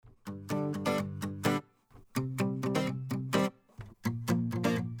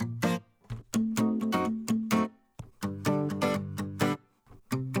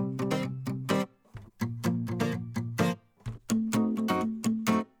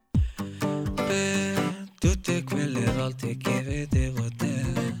tutte quelle volte che vedevo te,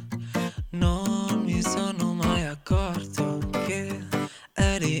 non mi sono mai accorto che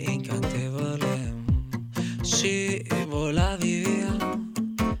eri incantevole, scivolavi via,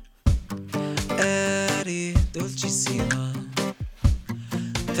 eri dolcissima,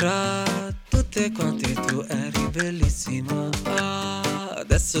 tra tutte quante tu eri bellissima.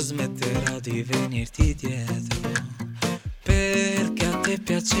 Adesso smetterò di venirti dietro, perché a te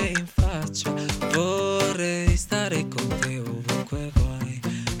piace in faccia. Vorrei stare con te ovunque vuoi,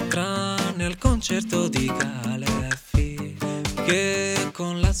 tranne il concerto di Esci, che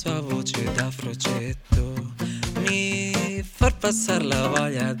con la sua voce da frocetto mi fa passare la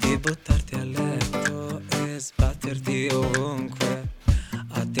voglia di buttarti a letto e sbatterti ovunque.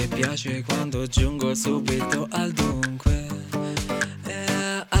 A te piace quando giungo subito al dunque,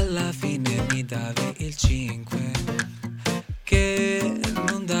 e alla fine mi davi il 5 che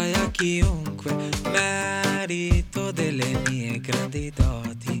non dai a chiunque. Merito delle mie grandi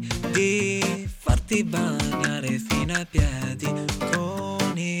doti di farti bagnare fino ai piedi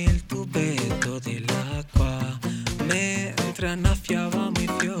con il tubetto dell'acqua mentre annaffiavamo i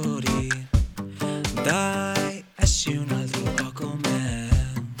fiori. Dai, esci un altro po' con me,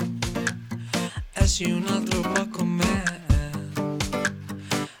 esci un altro po' con me,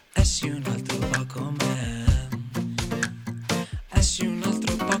 esci un altro po' con me, esci un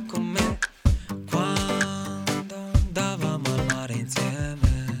altro po' con me. Quando andavamo al mare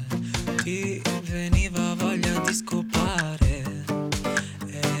insieme ti veniva voglia di scopare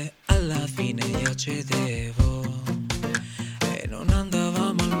e alla fine io cedevo e non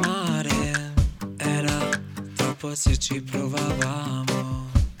andavamo al mare. Era troppo se ci provavamo,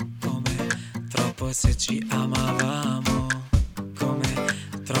 come troppo se ci amavamo, come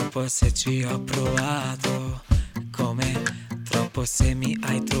troppo se ci ho provato, come troppo se mi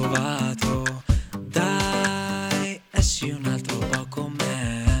hai trovato. Dai, esci un altro po' con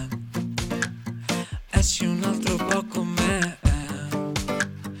me, esci un altro po' con me,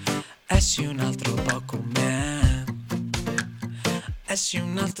 esci un altro po' con me, esci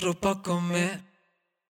un altro po' con me.